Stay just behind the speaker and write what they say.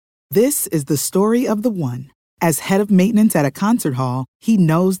This is the story of the one. As head of maintenance at a concert hall, he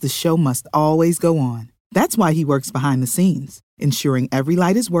knows the show must always go on. That's why he works behind the scenes, ensuring every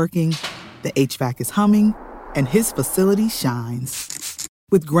light is working, the HVAC is humming, and his facility shines.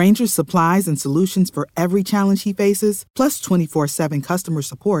 With Grainger's supplies and solutions for every challenge he faces, plus 24/7 customer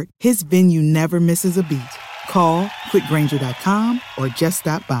support, his venue never misses a beat. Call quickgrainger.com or just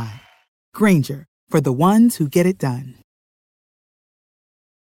stop by. Grainger, for the ones who get it done.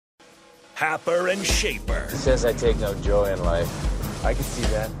 Happer and Shaper. Says I take no joy in life. I can see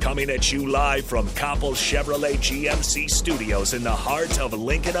that. Coming at you live from Coppel Chevrolet GMC Studios in the heart of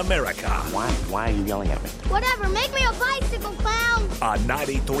Lincoln, America. Why are you yelling at me? Whatever, make me a bicycle clown. On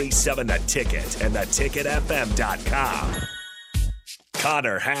 93.7 The Ticket and theticketfm.com.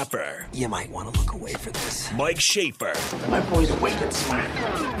 Connor Happer. You might want to look away for this. Mike Schaefer. My boy's wicked smart.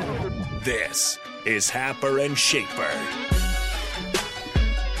 This is Happer and Schaefer.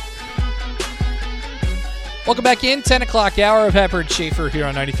 Welcome back in, 10 o'clock hour of Happer and Schaefer here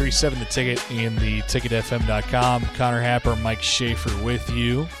on 93.7 The Ticket and the ticketfm.com. Connor Happer, Mike Schaefer with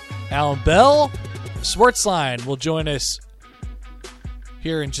you. Alan Bell, Sportsline, will join us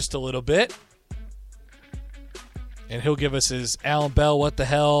here in just a little bit. And he'll give us his Alan Bell What the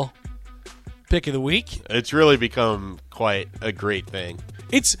Hell pick of the week. It's really become quite a great thing.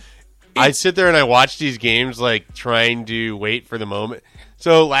 It's I sit there and I watch these games like trying to wait for the moment.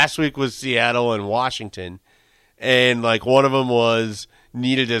 So last week was Seattle and Washington. And, like, one of them was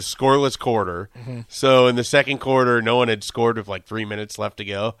needed a scoreless quarter. Mm-hmm. So in the second quarter, no one had scored with, like, 3 minutes left to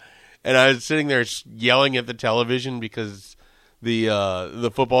go. And I was sitting there yelling at the television because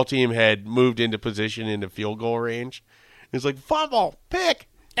the football team had moved into position into field goal range. It's like, fumble, pick.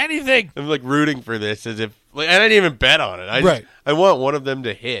 Anything. I'm, like, rooting for this as if – and I didn't even bet on it. I want one of them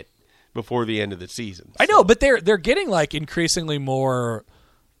to hit before the end of the season. I know, but they're getting, like, increasingly more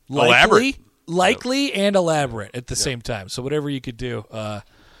likely and elaborate at the same time. So whatever you could do to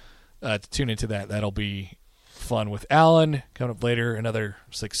tune into that'll be fun with Alan. Coming up later, another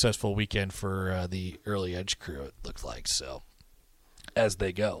successful weekend for the Early Edge crew, it looks like. So as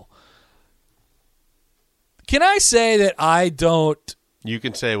they go. Can I say that I don't... You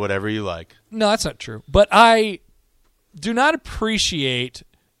can say whatever you like. No, that's not true. But I do not appreciate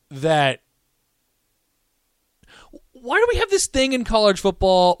that. Why do we have this thing in college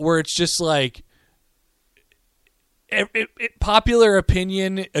football where it's just like popular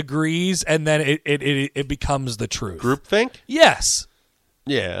opinion agrees and then it becomes the truth? Groupthink? Yes.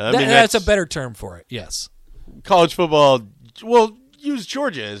 Yeah. I mean, that's a better term for it. Yes. College football, well, use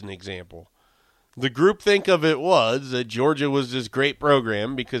Georgia as an example. The groupthink of it was that Georgia was this great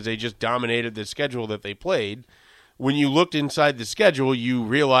program because they just dominated the schedule that they played. When you looked inside the schedule, you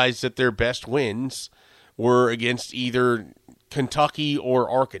realized that their best wins were against either Kentucky or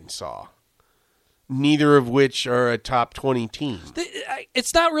Arkansas, neither of which are a top 20 team.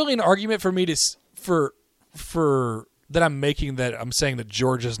 It's not really an argument for me for that I'm making that I'm saying that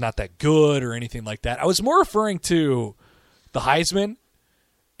Georgia's not that good or anything like that. I was more referring to the Heisman,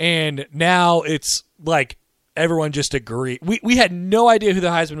 and now it's like everyone just agreed. We had no idea who the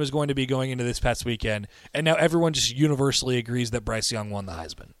Heisman was going to be going into this past weekend, and now everyone just universally agrees that Bryce Young won the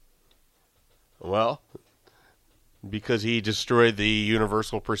Heisman. Well, because he destroyed the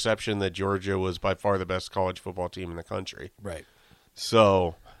universal perception that Georgia was by far the best college football team in the country. Right.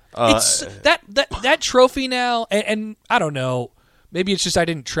 So it's that trophy now, and I don't know, maybe it's just I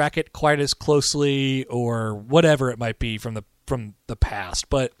didn't track it quite as closely or whatever it might be from the past,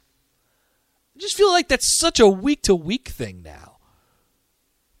 but I just feel like that's such a week-to-week thing now.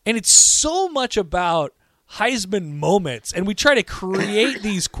 And it's so much about Heisman moments, and we try to create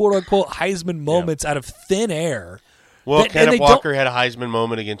these quote-unquote Heisman moments out of thin air. Well, Kenneth Walker had a Heisman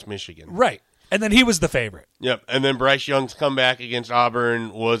moment against Michigan. Right, and then he was the favorite. Yep, and then Bryce Young's comeback against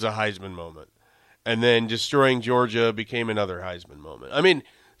Auburn was a Heisman moment. And then destroying Georgia became another Heisman moment. I mean,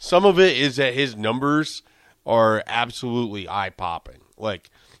 some of it is that his numbers are absolutely eye-popping.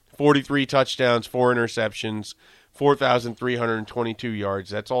 Like 43 touchdowns, 4 interceptions, 4,322 yards.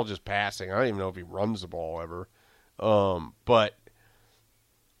 That's all just passing. I don't even know if he runs the ball ever. But,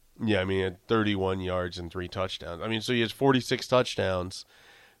 yeah, I mean, he had 31 yards and 3 touchdowns. I mean, so he has 46 touchdowns.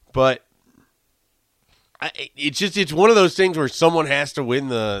 But it's one of those things where someone has to win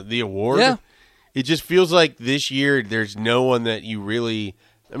the award. Yeah. It just feels like this year there's no one that you really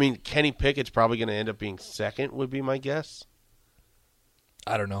 – I mean, Kenny Pickett's probably going to end up being second would be my guess.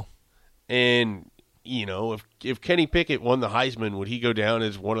 I don't know. And, you know, if Kenny Pickett won the Heisman, would he go down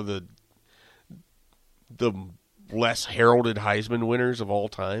as one of the less heralded Heisman winners of all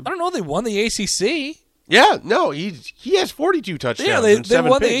time? I don't know. They won the ACC. Yeah, no, he has 42 touchdowns. Yeah, and they 7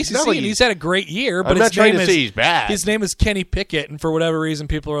 won the picks. ACC, and he's had a great year. But I'm not trying to say he's bad. His name is Kenny Pickett, and for whatever reason,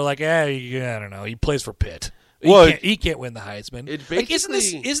 people are like, I don't know. He plays for Pitt. Well, He can't win the Heisman. Like,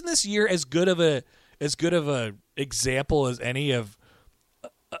 isn't this year as good of a example as any of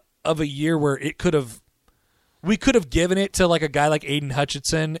a year where we could have given it to like a guy like Aiden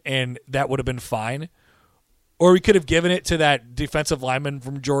Hutchinson, and that would have been fine. Or we could have given it to that defensive lineman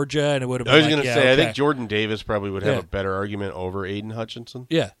from Georgia, and it would have been I was going to say, okay. I think Jordan Davis probably would have a better argument over Aiden Hutchinson.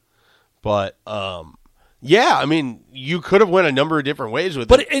 Yeah. But, yeah, I mean, you could have went a number of different ways with it.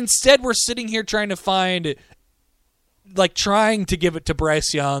 But instead, we're sitting here trying to give it to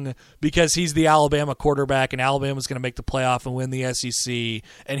Bryce Young because he's the Alabama quarterback, and Alabama's going to make the playoff and win the SEC,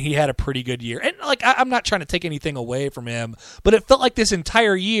 and he had a pretty good year. And I'm not trying to take anything away from him, but it felt like this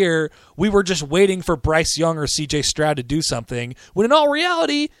entire year we were just waiting for Bryce Young or C.J. Stroud to do something, when in all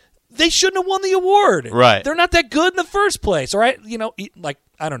reality, they shouldn't have won the award. Right. They're not that good in the first place. All right,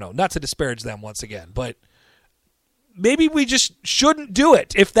 I don't know, not to disparage them once again, but maybe we just shouldn't do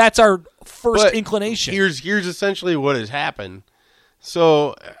it if that's our first inclination. Here's essentially what has happened.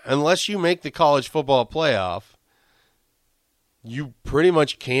 So unless you make the college football playoff, you pretty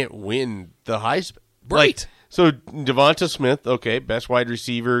much can't win the Heisman. Right. So Devonta Smith, okay, best wide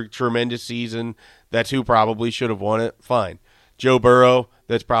receiver, tremendous season. That's who probably should have won it. Fine. Joe Burrow,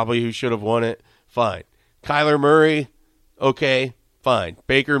 that's probably who should have won it. Fine. Kyler Murray, okay, fine.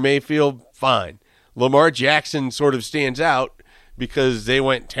 Baker Mayfield, fine. Lamar Jackson sort of stands out because they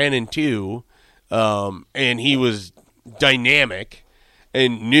went 10-2, and he was dynamic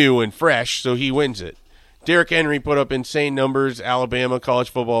and new and fresh, so he wins it. Derrick Henry put up insane numbers. Alabama college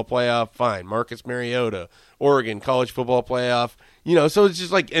football playoff, fine. Marcus Mariota, Oregon college football playoff. So it's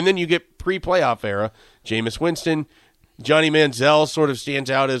just like, and then you get pre-playoff era. Jameis Winston, Johnny Manziel sort of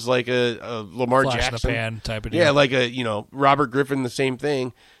stands out as like a Lamar Flash Jackson in the pan type of deal. Yeah, like Robert Griffin, the same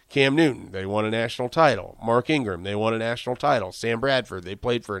thing. Cam Newton, they won a national title. Mark Ingram, they won a national title. Sam Bradford, they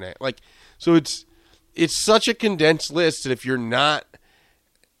played for so it's such a condensed list that if you're not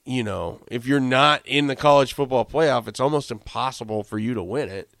in the college football playoff, it's almost impossible for you to win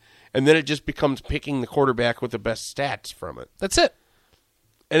it. And then it just becomes picking the quarterback with the best stats from it. That's it.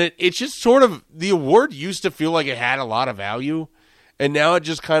 And it's just sort of, the award used to feel like it had a lot of value, and now it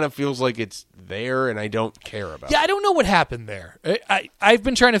just kind of feels like it's there, and I don't care about it. Yeah, I don't know what happened there. I've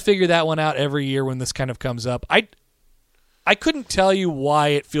been trying to figure that one out every year when this kind of comes up. I couldn't tell you why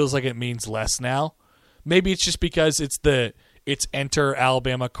it feels like it means less now. Maybe it's just because it's enter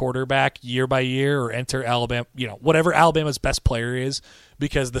Alabama quarterback year by year, or enter Alabama, whatever Alabama's best player is,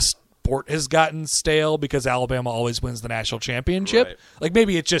 because the sport has gotten stale because Alabama always wins the national championship. Right. Like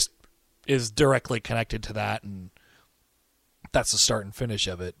maybe it just is directly connected to that, and that's the start and finish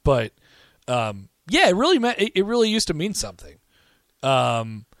of it. But yeah, it really used to mean something.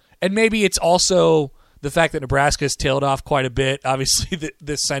 And maybe it's also the fact that Nebraska has tailed off quite a bit, obviously,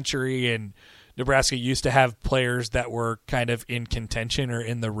 this century, and Nebraska used to have players that were kind of in contention or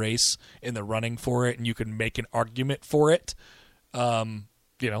in the race, in the running for it, and you could make an argument for it.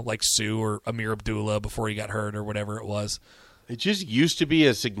 Like Sue or Amir Abdullah before he got hurt or whatever it was. It just used to be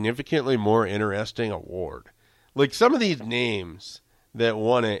a significantly more interesting award. Like some of these names that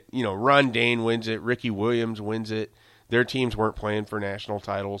won it, Ron Dane wins it, Ricky Williams wins it. Their teams weren't playing for national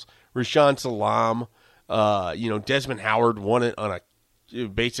titles. Rashawn Salam, Desmond Howard won it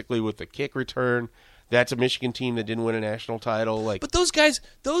basically with the kick return. That's a Michigan team that didn't win a national title. But those guys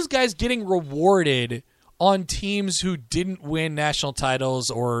getting rewarded on teams who didn't win national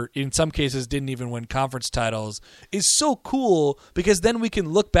titles, or in some cases didn't even win conference titles, is so cool, because then we can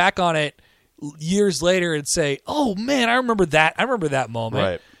look back on it years later and say, oh man, I remember that moment.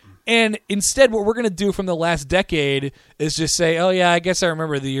 Right. And instead what we're going to do from the last decade is just say, oh yeah, I guess I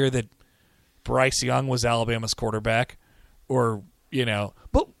remember the year that Bryce Young was Alabama's quarterback, or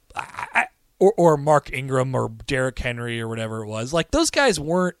or Mark Ingram or Derrick Henry or whatever it was. Like those guys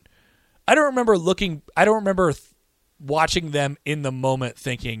weren't, I don't remember watching them in the moment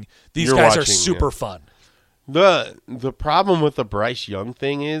thinking these guys are super fun. The problem with the Bryce Young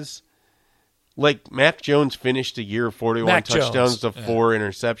thing is, like, Mac Jones finished the year 41 touchdowns to 4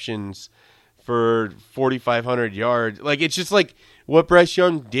 interceptions for 4,500 yards. Like, it's just like what Bryce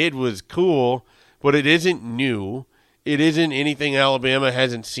Young did was cool, but it isn't new. It isn't anything Alabama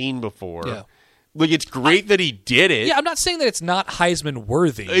hasn't seen before. Yeah. Like, it's great that he did it. Yeah, I'm not saying that it's not Heisman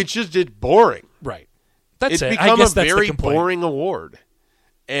worthy. It's boring. Right. That's it. It's become I guess a that's very the complaint. boring award.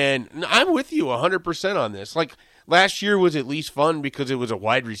 And I'm with you 100% on this. Like, last year was at least fun because it was a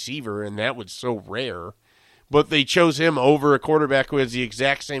wide receiver, and that was so rare. but they chose him over a quarterback who has the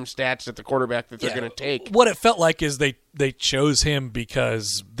exact same stats that the quarterback that they're going to take. What it felt like is they chose him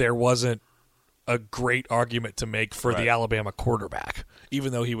because there wasn't a great argument to make for the Alabama quarterback,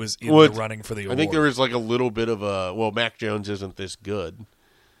 even though he was in the running for the award. I think there was like a little bit of Mac Jones isn't this good,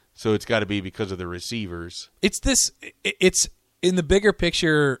 so it's got to be because of the receivers. It's in the bigger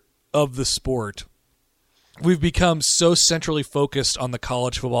picture of the sport, we've become so centrally focused on the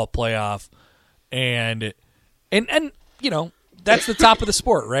college football playoff, and that's the top of the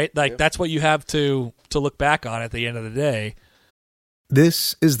sport, right? Like that's what you have to look back on at the end of the day.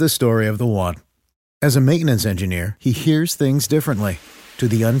 This is the story of the one. As a maintenance engineer, he hears things differently. To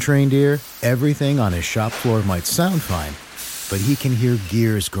the untrained ear, everything on his shop floor might sound fine, but he can hear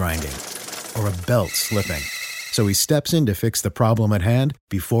gears grinding or a belt slipping. So he steps in to fix the problem at hand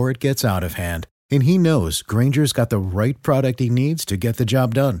before it gets out of hand. And he knows Grainger's got the right product he needs to get the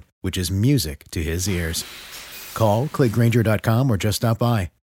job done, which is music to his ears. Call, click Grainger.com, or just stop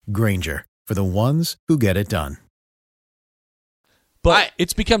by. Grainger, for the ones who get it done. But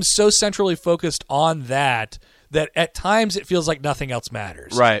it's become so centrally focused on that at times it feels like nothing else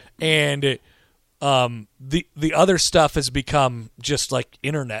matters. Right. And the other stuff has become just like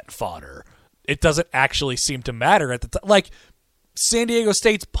internet fodder. It doesn't actually seem to matter at the time. Like San Diego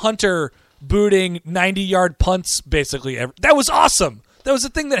State's punter booting 90-yard punts basically. That was awesome. That was a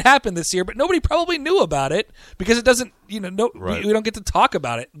thing that happened this year, but nobody probably knew about it because it doesn't, we don't get to talk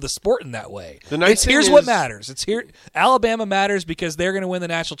about it, the sport in that way. Here's what matters. Alabama matters because they're going to win the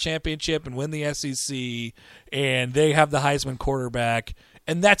national championship and win the SEC, and they have the Heisman quarterback,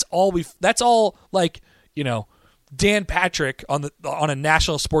 and that's all Dan Patrick on a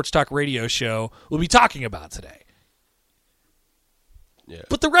national sports talk radio show will be talking about today. Yeah.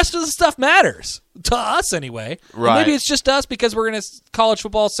 But the rest of the stuff matters to us anyway. Right. Maybe it's just us because we're in a college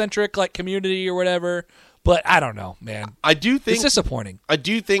football centric like community or whatever. But I don't know, man. It's disappointing. I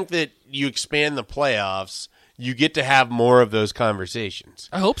do think that you expand the playoffs, you get to have more of those conversations.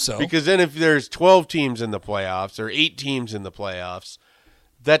 I hope so. Because then if there's 12 teams in the playoffs or 8 teams in the playoffs,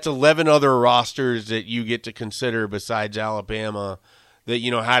 that's 11 other rosters that you get to consider besides Alabama. That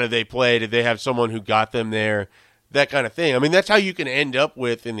how do they play? Did they have someone who got them there? That kind of thing. I mean, that's how you can end up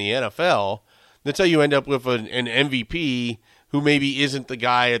with in the NFL. That's how you end up with an MVP who maybe isn't the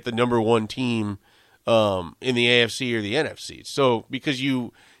guy at the number one team in the AFC or the NFC. So because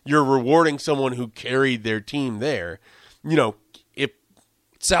you're rewarding someone who carried their team there, if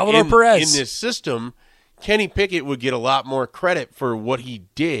Salvador Perez in this system, Kenny Pickett would get a lot more credit for what he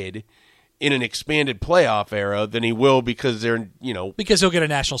did in an expanded playoff era than he will because because he'll get a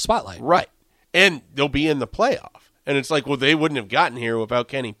national spotlight, right? And they'll be in the playoff. And it's like, well, they wouldn't have gotten here without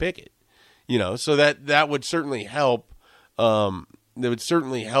Kenny Pickett. So that would certainly help. That would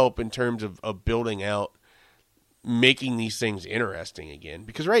certainly help in terms of building out, making these things interesting again.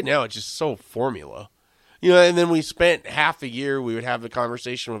 Because right now it's just so formula. And then we spent half the year, we would have the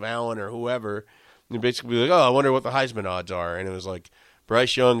conversation with Alan or whoever, and basically be like, oh, I wonder what the Heisman odds are. And it was like,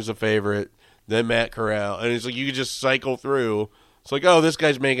 Bryce Young's a favorite, then Matt Corral. And it's like you could just cycle through. It's like, oh, this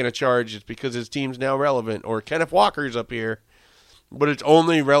guy's making a charge. It's because his team's now relevant. Or Kenneth Walker's up here. But it's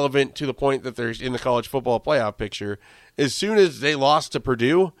only relevant to the point that they're in the college football playoff picture. As soon as they lost to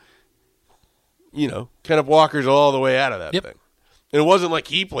Purdue, Kenneth Walker's all the way out of that thing. And it wasn't like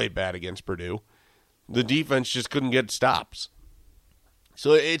he played bad against Purdue. The defense just couldn't get stops.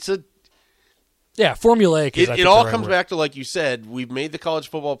 So it's a... Yeah, formulaic. It all comes back to, like you said, we've made the college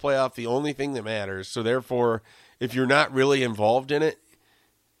football playoff the only thing that matters. So therefore... if you're not really involved in it,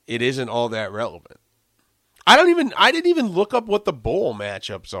 it isn't all that relevant. I didn't even look up what the bowl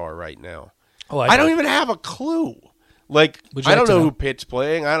matchups are right now. Oh, I don't even have a clue. Like I don't know who Pitt's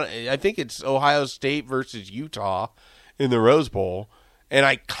playing. I think it's Ohio State versus Utah in the Rose Bowl, and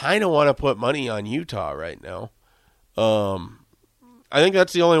I kind of want to put money on Utah right now. I think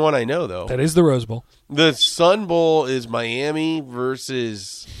that's the only one I know though. That is the Rose Bowl. The Sun Bowl is Miami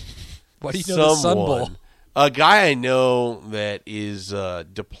versus Why do you know the Sun Bowl? A guy I know that is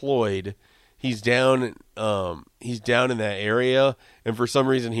deployed. He's down in that area, and for some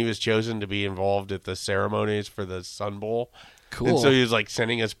reason he was chosen to be involved at the ceremonies for the Sun Bowl. Cool. And so he was like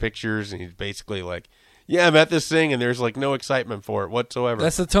sending us pictures, and he's basically like, "Yeah, I'm at this thing," and there's like no excitement for it whatsoever.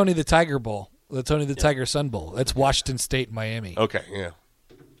 That's the Tony the Tiger Bowl, the Tony the Tiger Sun Bowl. That's Washington State, Miami. Okay, yeah.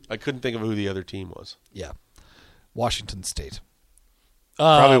 I couldn't think of who the other team was. Yeah, Washington State.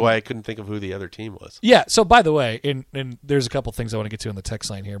 Probably why I couldn't think of who the other team was. Yeah. So, by the way, and there's a couple things I want to get to in the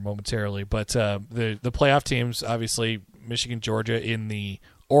text line here momentarily, but the playoff teams, obviously, Michigan, Georgia in the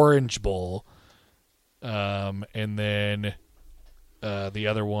Orange Bowl, and then the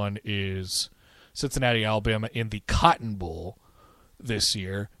other one is Cincinnati, Alabama in the Cotton Bowl this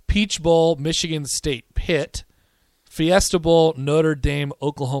year. Peach Bowl, Michigan State, Pitt. Fiesta Bowl, Notre Dame,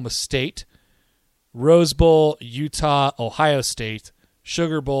 Oklahoma State. Rose Bowl, Utah, Ohio State.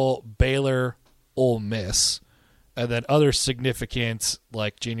 Sugar Bowl, Baylor, Ole Miss. And then other significant,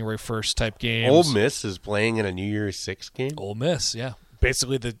 like January 1st type games. Ole Miss is playing in a New Year's Six game? Ole Miss, yeah.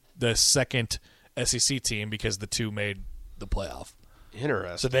 Basically the second SEC team because the two made the playoff.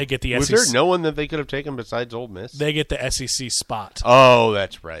 Interesting. So they get the Was SEC. there no one that they could have taken besides Ole Miss? They get the SEC spot Oh,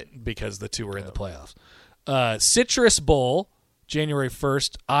 that's right. because the two were in the playoffs. Citrus Bowl, January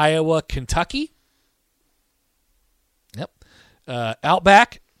 1st, Iowa, Kentucky. Yep.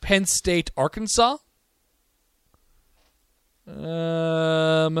 Outback, Penn State, Arkansas.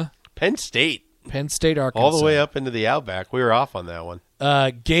 Penn State. Arkansas. All the way up into the Outback. We were off on that one.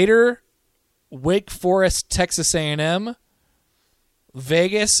 Gator, Wake Forest, Texas A&M.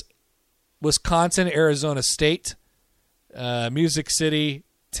 Vegas, Wisconsin, Arizona State. Music City,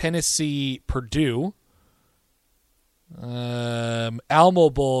 Tennessee, Purdue. Alamo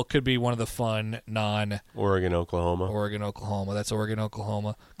Bowl could be one of the fun Oregon, Oklahoma. That's Oregon,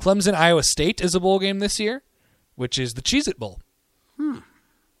 Oklahoma. Clemson, Iowa State is a bowl game this year, which is the Cheez-It Bowl,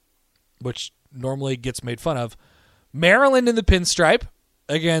 which normally gets made fun of. Maryland in the Pinstripe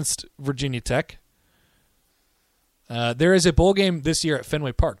against Virginia Tech. There is a bowl game this year at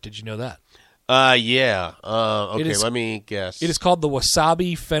Fenway Park. Did you know that? Yeah. Okay, let me guess. It is called the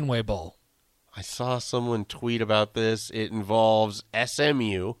Wasabi Fenway Bowl. I saw someone tweet about this. It involves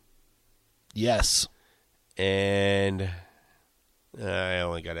SMU. Yes. And I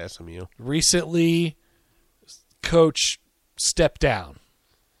only got SMU. Recently, coach stepped down.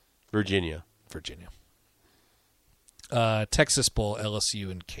 Virginia. Texas Bowl, LSU,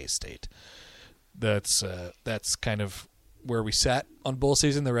 and K-State. That's kind of where we sat on bowl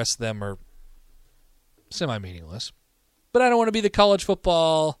season. The rest of them are semi-meaningless. But I don't want to be the college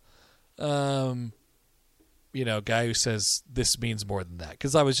football guy who says this means more than that,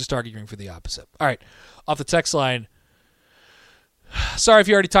 because I was just arguing for the opposite. All right, off the text line. Sorry if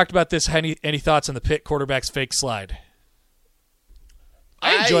you already talked about this. Any thoughts on the Pitt quarterback's fake slide?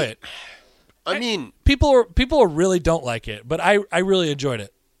 I enjoy it. I mean, people really don't like it, but I really enjoyed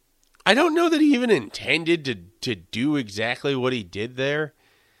it. I don't know that he even intended to do exactly what he did there.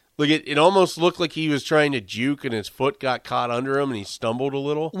 Like it almost looked like he was trying to juke and his foot got caught under him and he stumbled a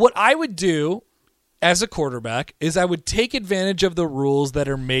little. What I would do as a quarterback is I would take advantage of the rules that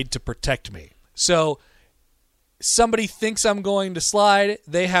are made to protect me. So somebody thinks I'm going to slide,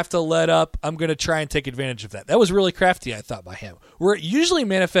 they have to let up. I'm going to try and take advantage of that. That was really crafty, I thought, by him. Where it usually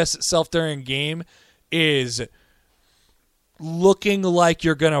manifests itself during a game is looking like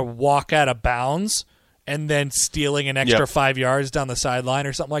you're going to walk out of bounds and then stealing an extra 5 yards down the sideline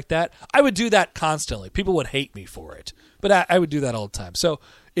or something like that. I would do that constantly. People would hate me for it, but I would do that all the time. So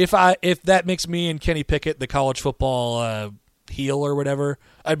if that makes me and Kenny Pickett the college football heel or whatever,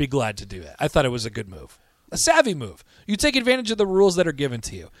 I'd be glad to do that. I thought it was a good move, a savvy move. You take advantage of the rules that are given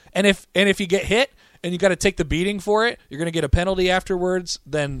to you, and if you get hit and you got to take the beating for it, you're going to get a penalty afterwards.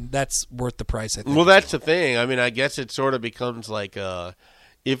 Then that's worth the price, I think. Well, that's the thing. I mean, I guess it sort of becomes like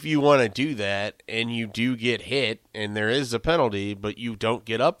if you want to do that and you do get hit and there is a penalty, but you don't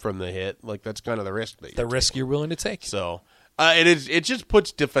get up from the hit, like that's kind of the risk that you're willing to take. So it just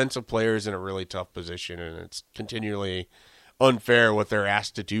puts defensive players in a really tough position, and it's continually unfair what they're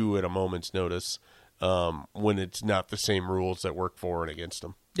asked to do at a moment's notice when it's not the same rules that work for and against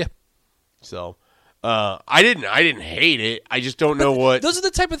them. Yeah. So I didn't hate it. I just don't know what. Those are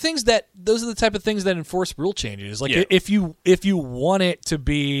the type of things that enforce rule changes. Like if you want it to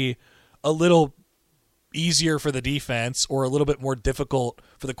be a little easier for the defense or a little bit more difficult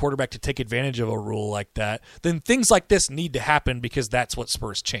for the quarterback to take advantage of a rule like that, then things like this need to happen because that's what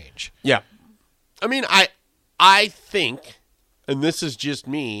spurs change. Yeah. I mean, I think, and this is just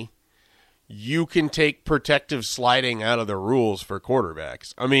me, you can take protective sliding out of the rules for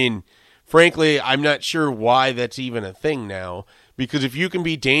quarterbacks. I mean, frankly, I'm not sure why that's even a thing now, because if you can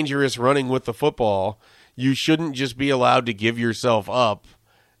be dangerous running with the football, you shouldn't just be allowed to give yourself up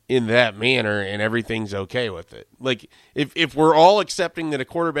in that manner and everything's okay with it. Like, if we're all accepting that a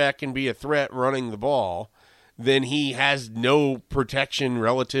quarterback can be a threat running the ball, then he has no protection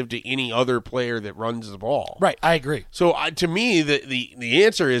relative to any other player that runs the ball. Right, I agree. So to me, the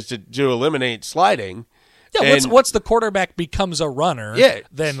answer is to eliminate sliding. Yeah, once the quarterback becomes a runner,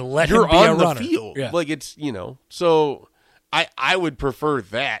 then let him be a runner. You're on the field. Yeah. Like it's, so I would prefer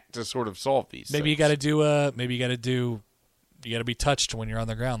that to sort of solve these Maybe things. you got to do You got to be touched when you're on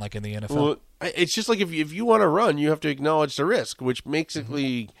the ground, like in the NFL. Well, it's just like if you want to run, you have to acknowledge the risk, which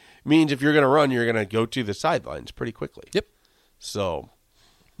basically means if you're going to run, you're going to go to the sidelines pretty quickly. Yep. So,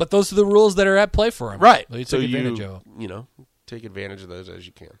 but those are the rules that are at play for him. Right. So you so take advantage of them. you know, take advantage of those as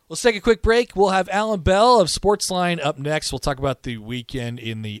you can. Let's take a quick break. We'll have Alan Bell of Sportsline up next. We'll talk about the weekend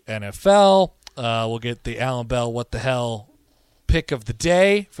in the NFL. We'll get the Alan Bell What the Hell pick of the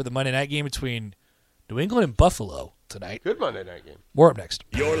day for the Monday night game between New England and Buffalo tonight. Good Monday night game. More up next.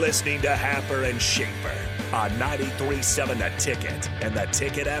 You're listening to Happer and Schaefer on 93.7 The Ticket and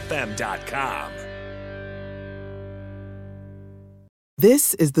theticketfm.com.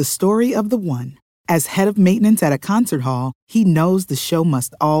 This is the story of the one. As head of maintenance at a concert hall, he knows the show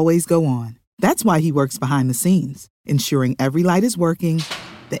must always go on. That's why he works behind the scenes, ensuring every light is working,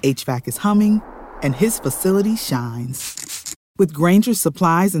 the HVAC is humming, and his facility shines. With Grainger's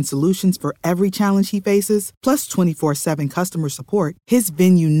supplies and solutions for every challenge he faces, plus 24/7 customer support, his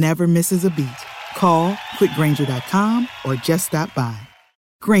venue never misses a beat. Call quickgrainger.com or just stop by.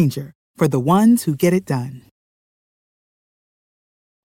 Grainger, for the ones who get it done.